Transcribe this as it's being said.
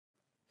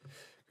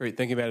Great.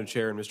 Thank you, Madam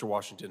Chair, and Mr.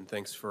 Washington.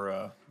 Thanks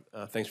for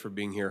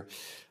being here.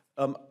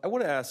 I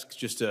want to ask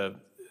just a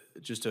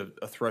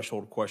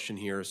threshold question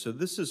here. So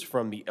this is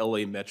from the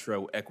LA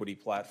Metro Equity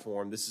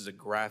Platform. This is a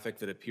graphic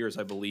that appears,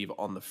 I believe,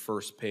 on the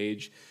first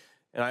page.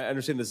 And I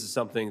understand this is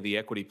something, the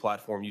equity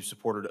platform, you've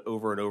supported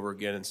over and over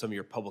again in some of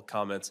your public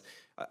comments.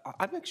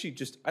 I'd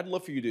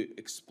love for you to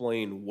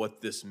explain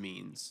what this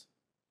means.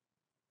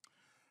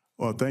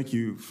 Well, thank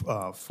you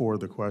for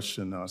the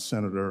question,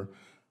 Senator.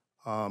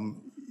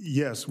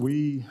 Yes,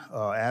 we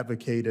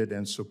advocated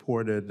and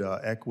supported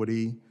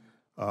equity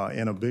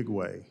in a big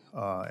way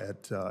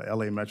at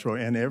LA Metro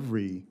and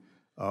every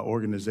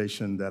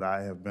organization that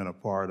I have been a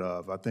part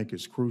of. I think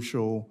it's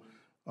crucial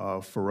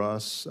for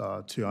us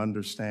to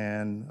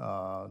understand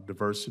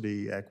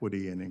diversity,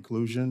 equity, and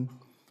inclusion.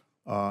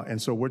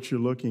 And so what you're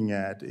looking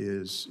at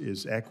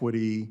is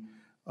equity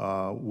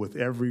with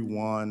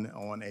everyone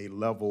on a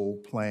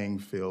level playing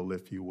field,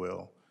 if you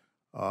will.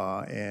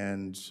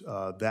 And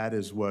that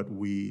is what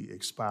we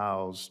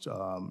espoused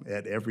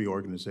at every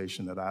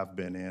organization that I've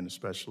been in,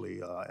 especially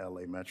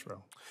LA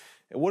Metro.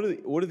 And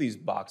what do these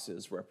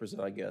boxes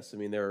represent, I guess? I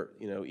mean, they're,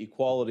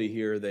 equality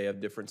here, they have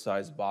different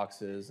sized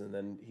boxes, and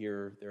then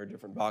here, there are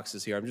different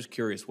boxes here. I'm just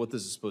curious what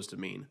this is supposed to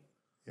mean.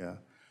 Yeah.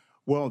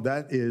 Well,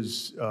 that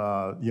is,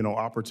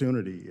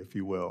 opportunity, if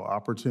you will.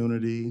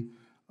 Opportunity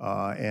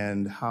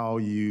and how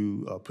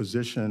you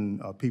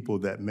position people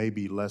that may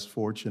be less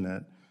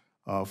fortunate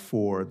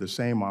for the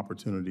same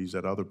opportunities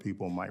that other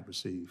people might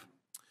receive.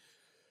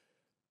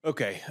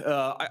 Okay,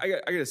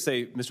 I got to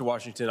say, Mr.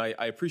 Washington,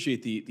 I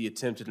appreciate the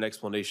attempt at an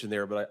explanation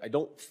there, but I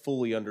don't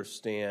fully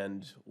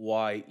understand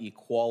why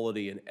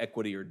equality and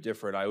equity are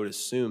different. I would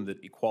assume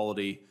that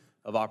equality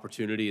of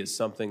opportunity is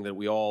something that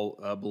we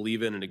all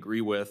believe in and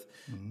agree with.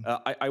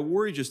 Mm-hmm. I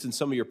worry just in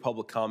some of your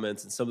public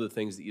comments and some of the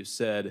things that you've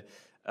said,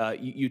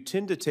 you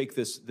tend to take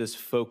this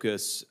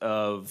focus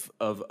of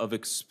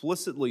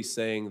explicitly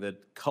saying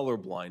that color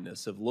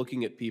blindness, of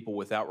looking at people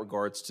without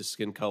regards to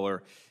skin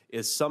color,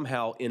 is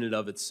somehow in and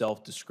of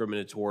itself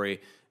discriminatory.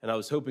 And I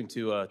was hoping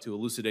to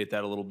elucidate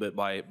that a little bit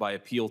by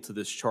appeal to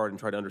this chart and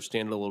try to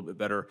understand it a little bit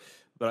better.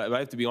 But I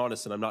have to be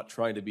honest, and I'm not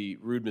trying to be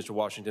rude, Mr.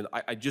 Washington,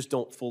 I just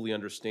don't fully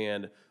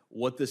understand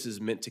what this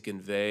is meant to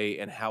convey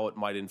and how it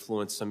might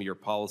influence some of your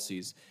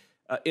policies.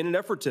 In an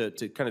effort to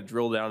kind of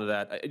drill down to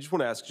that, I just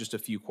want to ask just a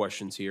few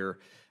questions here,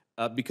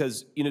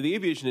 because the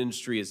aviation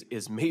industry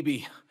is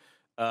maybe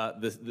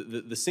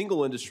the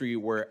single industry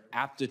where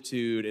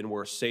aptitude and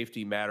where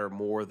safety matter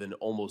more than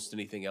almost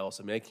anything else.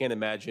 I mean, I can't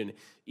imagine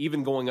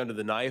even going under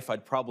the knife.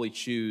 I'd probably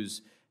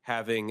choose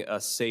having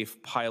a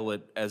safe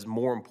pilot as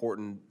more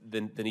important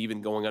than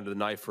even going under the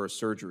knife for a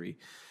surgery.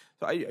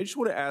 So I just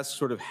want to ask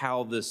sort of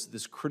how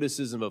this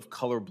criticism of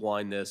color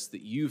blindness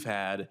that you've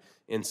had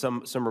in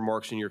some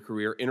remarks in your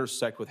career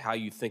intersect with how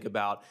you think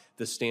about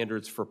the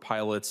standards for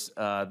pilots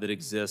that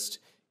exist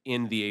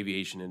in the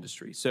aviation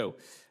industry. So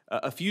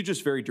a few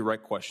just very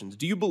direct questions.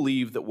 Do you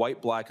believe that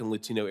white, black, and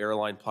Latino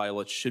airline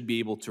pilots should be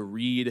able to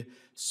read,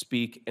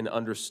 speak, and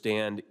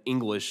understand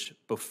English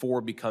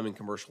before becoming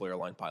commercial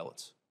airline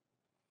pilots?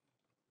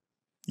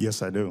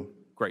 Yes, I do.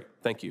 Great,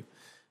 thank you.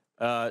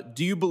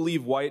 Do you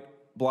believe white,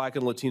 black,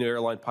 and Latino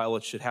airline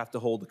pilots should have to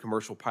hold the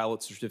commercial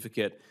pilot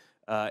certificate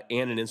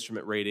and an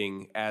instrument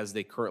rating as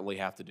they currently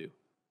have to do?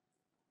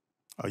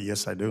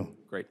 Yes, I do.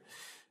 Great.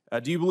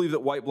 Do you believe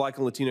that white, black,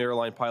 and Latino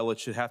airline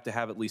pilots should have to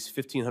have at least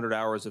 1,500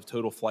 hours of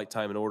total flight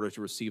time in order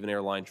to receive an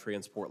airline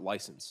transport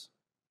license?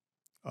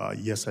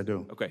 Yes, I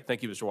do. Okay,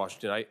 thank you, Mr.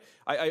 Washington.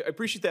 I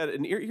appreciate that,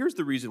 and here's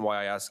the reason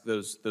why I ask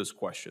those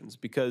questions,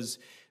 because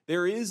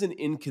there is an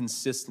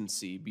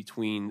inconsistency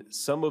between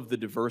some of the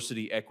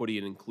diversity, equity,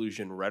 and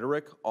inclusion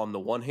rhetoric on the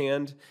one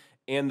hand,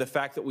 and the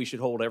fact that we should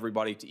hold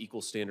everybody to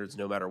equal standards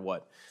no matter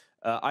what.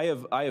 I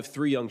have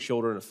 3 young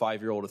children, a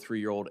 5-year-old, a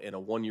 3-year-old, and a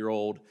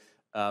 1-year-old.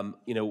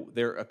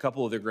 A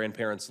couple of their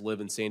grandparents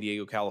live in San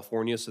Diego,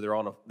 California, so they're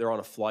on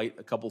a flight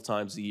a couple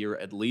times a year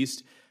at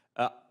least.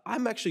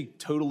 I'm actually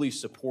totally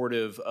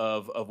supportive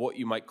of what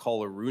you might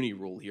call a Rooney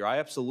Rule here. I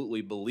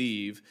absolutely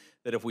believe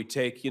that if we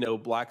take,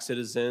 black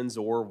citizens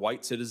or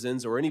white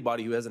citizens or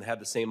anybody who hasn't had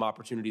the same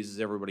opportunities as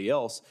everybody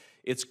else,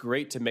 it's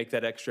great to make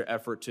that extra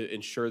effort to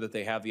ensure that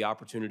they have the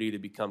opportunity to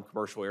become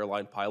commercial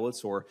airline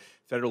pilots or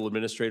federal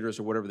administrators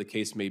or whatever the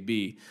case may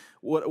be.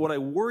 What I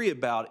worry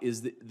about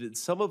is that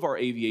some of our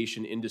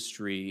aviation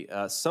industry,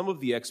 some of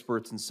the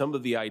experts and some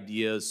of the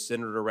ideas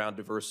centered around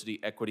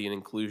diversity, equity, and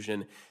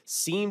inclusion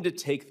seem to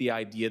take the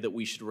idea that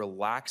we should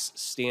relax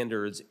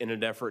standards in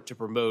an effort to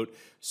promote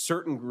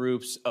certain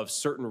groups of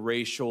certain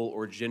racial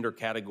or gender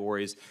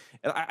categories.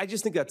 And I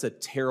just think that's a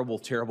terrible,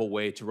 terrible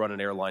way to run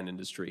an airline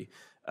industry.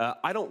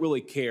 I don't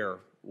really care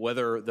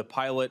whether the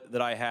pilot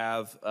that I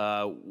have,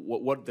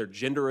 what their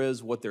gender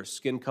is, what their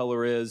skin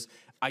color is.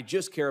 I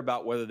just care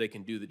about whether they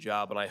can do the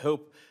job. And I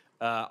hope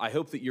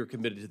that you're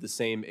committed to the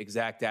same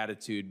exact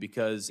attitude,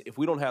 because if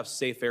we don't have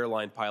safe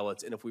airline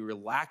pilots and if we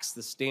relax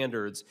the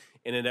standards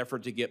in an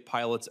effort to get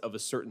pilots of a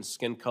certain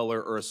skin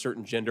color or a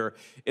certain gender,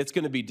 it's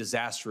going to be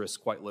disastrous,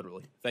 quite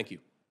literally. Thank you.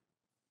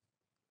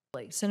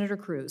 Senator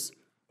Cruz.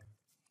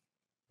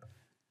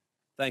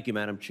 Thank you,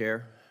 Madam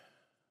Chair.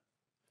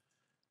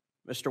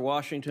 Mr.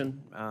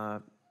 Washington,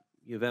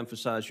 you've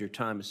emphasized your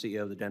time as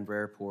CEO of the Denver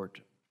Airport,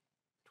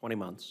 20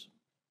 months.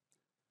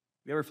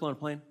 Have you ever flown a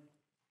plane?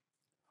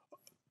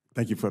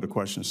 Thank you for the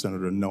question,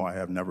 Senator. No, I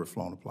have never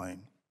flown a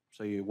plane.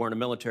 So you weren't a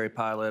military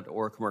pilot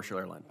or a commercial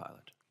airline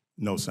pilot?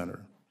 No,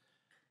 Senator.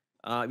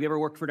 Have you ever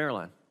worked for an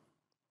airline?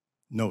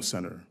 No,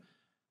 Senator.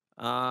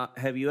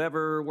 Have you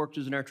ever worked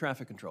as an air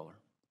traffic controller?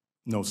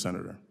 No,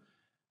 Senator.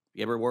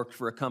 You ever worked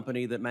for a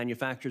company that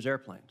manufactures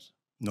airplanes?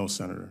 No,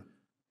 Senator.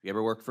 You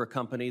ever worked for a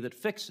company that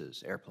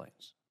fixes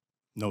airplanes?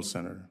 No,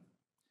 Senator.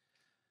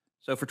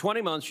 So for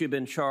 20 months, you've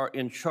been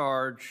in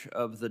charge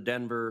of the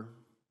Denver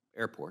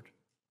airport.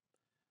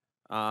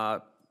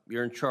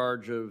 You're in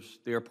charge of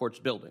the airport's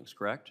buildings,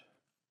 correct?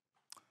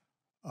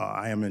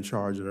 I am in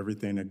charge of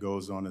everything that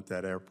goes on at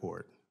that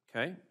airport.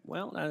 Okay.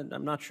 Well,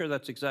 I'm not sure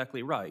that's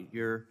exactly right.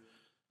 You're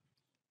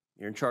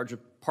in charge of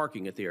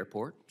parking at the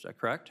airport. Is that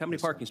correct? How many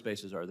parking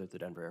spaces are there at the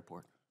Denver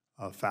airport?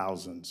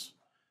 Thousands.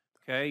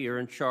 Okay. You're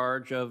in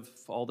charge of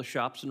all the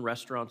shops and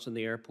restaurants in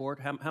the airport.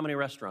 How many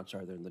restaurants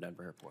are there in the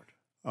Denver airport?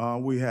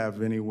 We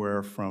have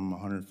anywhere from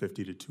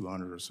 150 to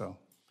 200 or so.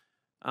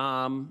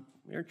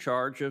 You're in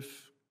charge of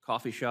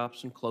coffee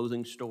shops and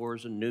clothing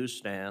stores and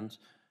newsstands.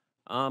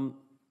 You're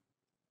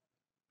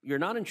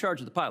not in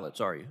charge of the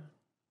pilots, are you?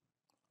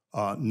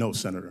 No,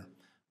 Senator.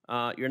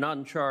 You're not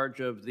in charge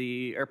of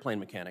the airplane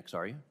mechanics,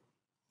 are you?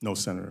 No,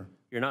 Senator.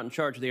 You're not in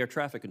charge of the air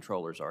traffic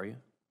controllers, are you?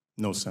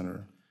 No,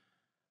 Senator.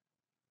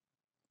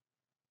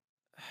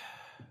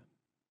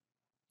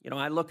 You know,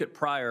 I look at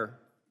prior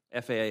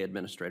FAA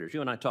administrators.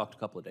 You and I talked a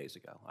couple of days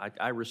ago.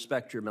 I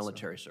respect your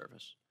military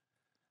service.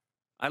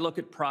 I look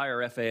at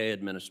prior FAA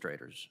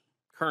administrators.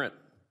 Current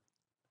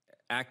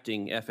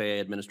acting FAA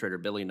Administrator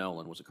Billy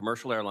Nolan was a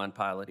commercial airline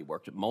pilot. He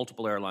worked at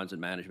multiple airlines in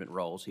management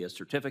roles. He has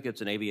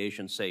certificates in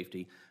aviation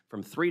safety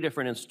from 3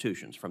 different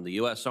institutions, from the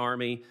U.S.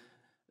 Army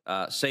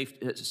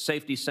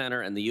Safety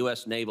Center and the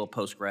U.S. Naval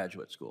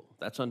Postgraduate School.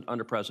 That's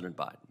under President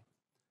Biden.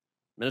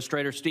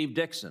 Administrator Steve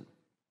Dixon,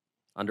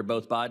 under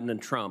both Biden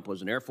and Trump,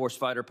 was an Air Force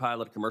fighter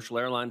pilot, commercial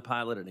airline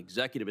pilot, and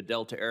executive at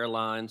Delta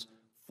Airlines,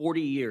 40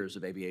 years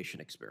of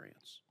aviation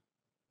experience.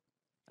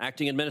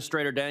 Acting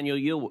Administrator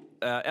Daniel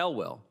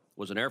Elwell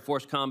was an Air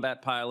Force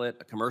combat pilot,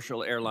 a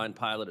commercial airline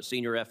pilot, a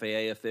senior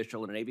FAA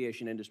official, and an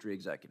aviation industry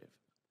executive.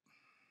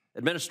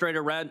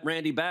 Administrator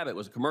Randy Babbitt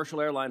was a commercial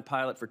airline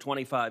pilot for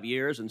 25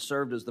 years and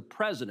served as the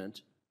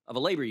president of a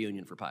labor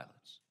union for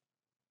pilots.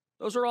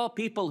 Those are all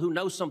people who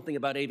know something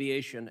about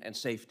aviation and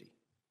safety.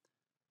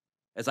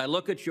 As I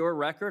look at your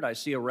record, I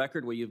see a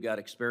record where you've got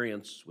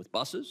experience with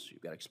buses,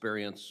 you've got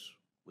experience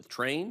with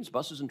trains.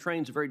 Buses and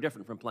trains are very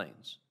different from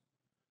planes.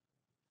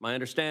 My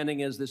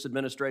understanding is this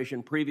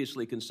administration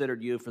previously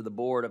considered you for the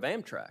board of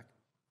Amtrak.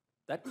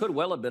 That could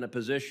well have been a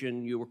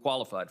position you were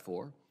qualified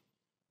for,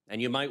 and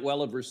you might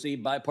well have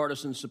received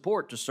bipartisan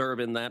support to serve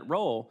in that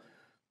role.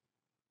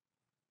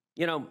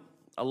 You know,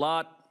 a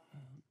lot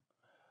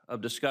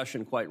of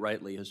discussion, quite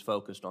rightly, has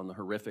focused on the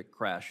horrific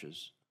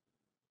crashes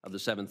of the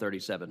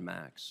 737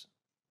 MAX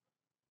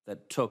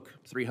that took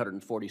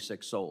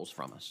 346 souls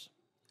from us.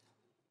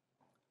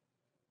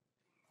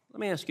 Let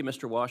me ask you,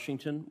 Mr.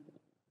 Washington,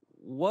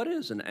 what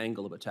is an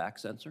angle of attack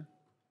sensor?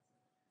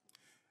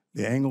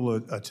 The angle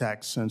of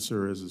attack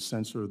sensor is a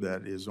sensor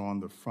that is on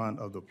the front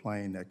of the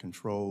plane that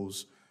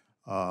controls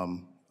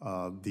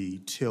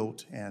the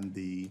tilt and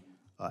the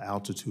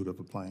altitude of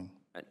the plane.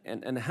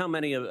 And how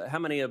many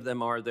of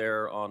them are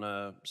there on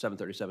a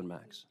 737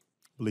 MAX?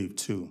 I believe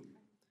 2.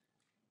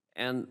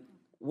 And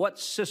what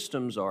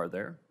systems are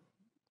there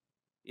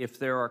if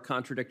there are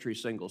contradictory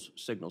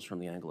signals from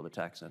the angle of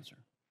attack sensor?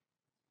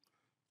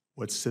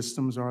 What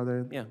systems are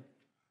there? Yeah.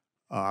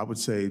 I would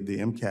say the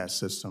MCAS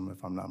system,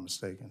 if I'm not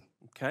mistaken.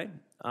 Okay.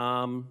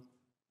 The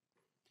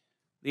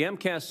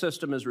MCAS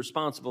system is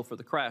responsible for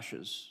the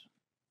crashes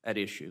at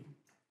issue.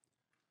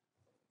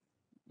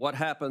 What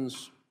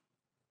happens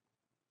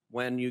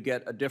when you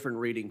get a different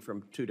reading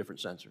from 2 different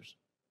sensors?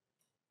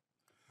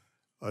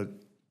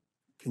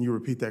 Can you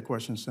repeat that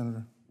question,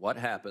 Senator? What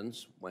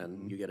happens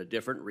when you get a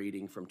different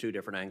reading from 2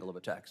 different angle of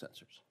attack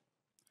sensors?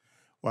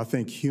 Well, I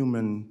think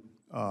human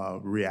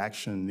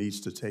reaction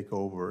needs to take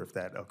over if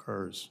that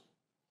occurs.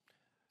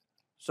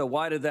 So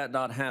why did that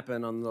not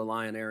happen on the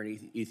Lion Air and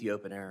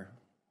Ethiopian Air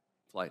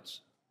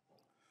flights?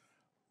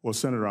 Well,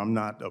 Senator, I'm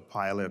not a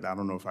pilot. I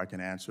don't know if I can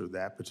answer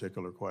that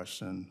particular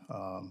question.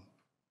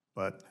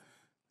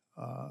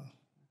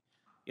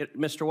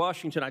 Mr.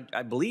 Washington,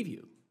 I believe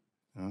you.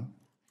 Huh?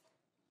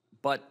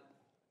 But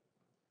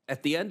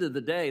at the end of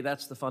the day,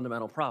 that's the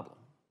fundamental problem.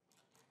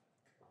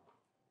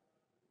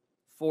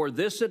 For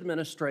this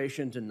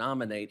administration to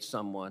nominate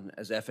someone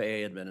as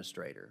FAA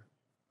administrator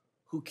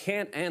who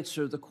can't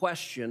answer the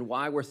question,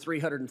 why were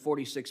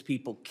 346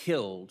 people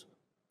killed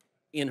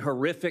in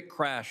horrific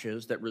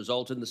crashes that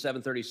resulted in the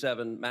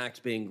 737 MAX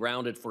being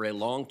grounded for a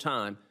long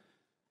time,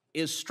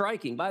 is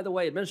striking. By the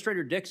way,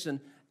 Administrator Dixon,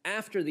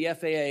 after the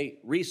FAA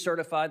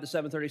recertified the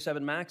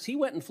 737 MAX, he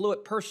went and flew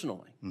it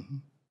personally. Mm-hmm.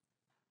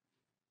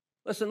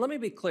 Listen, let me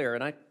be clear,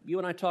 and you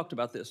and I talked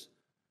about this.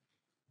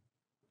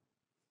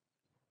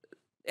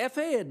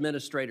 FAA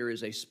administrator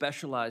is a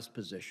specialized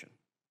position.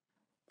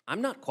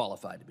 I'm not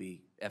qualified to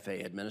be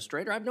FAA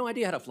administrator. I have no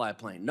idea how to fly a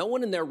plane. No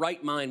one in their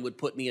right mind would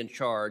put me in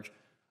charge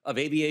of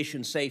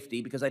aviation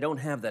safety because I don't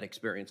have that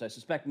experience. I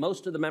suspect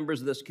most of the members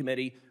of this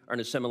committee are in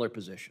a similar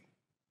position.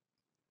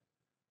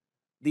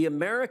 The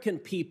American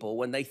people,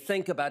 when they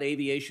think about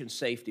aviation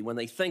safety, when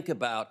they think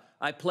about,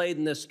 I played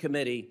in this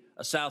committee,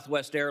 a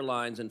Southwest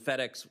Airlines and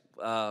FedEx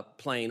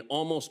plane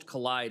almost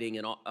colliding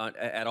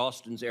at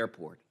Austin's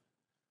airport.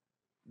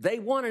 They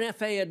want an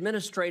FAA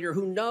administrator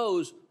who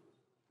knows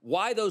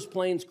why those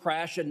planes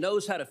crash and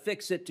knows how to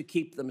fix it to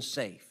keep them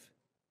safe.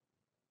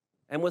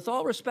 And with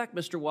all respect,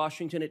 Mr.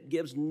 Washington, it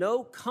gives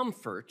no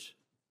comfort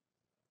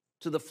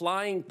to the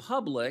flying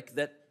public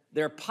that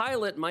their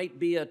pilot might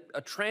be a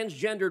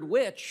transgendered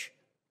witch,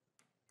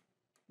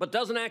 but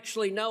doesn't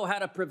actually know how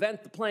to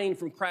prevent the plane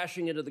from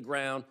crashing into the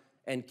ground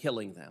and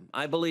killing them.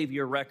 I believe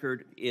your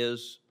record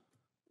is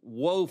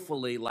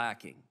woefully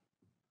lacking.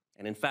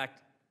 And in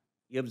fact,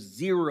 you have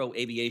zero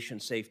aviation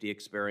safety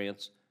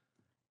experience.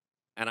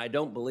 And I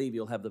don't believe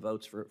you'll have the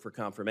votes for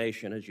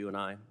confirmation, as you and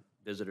I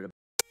visited about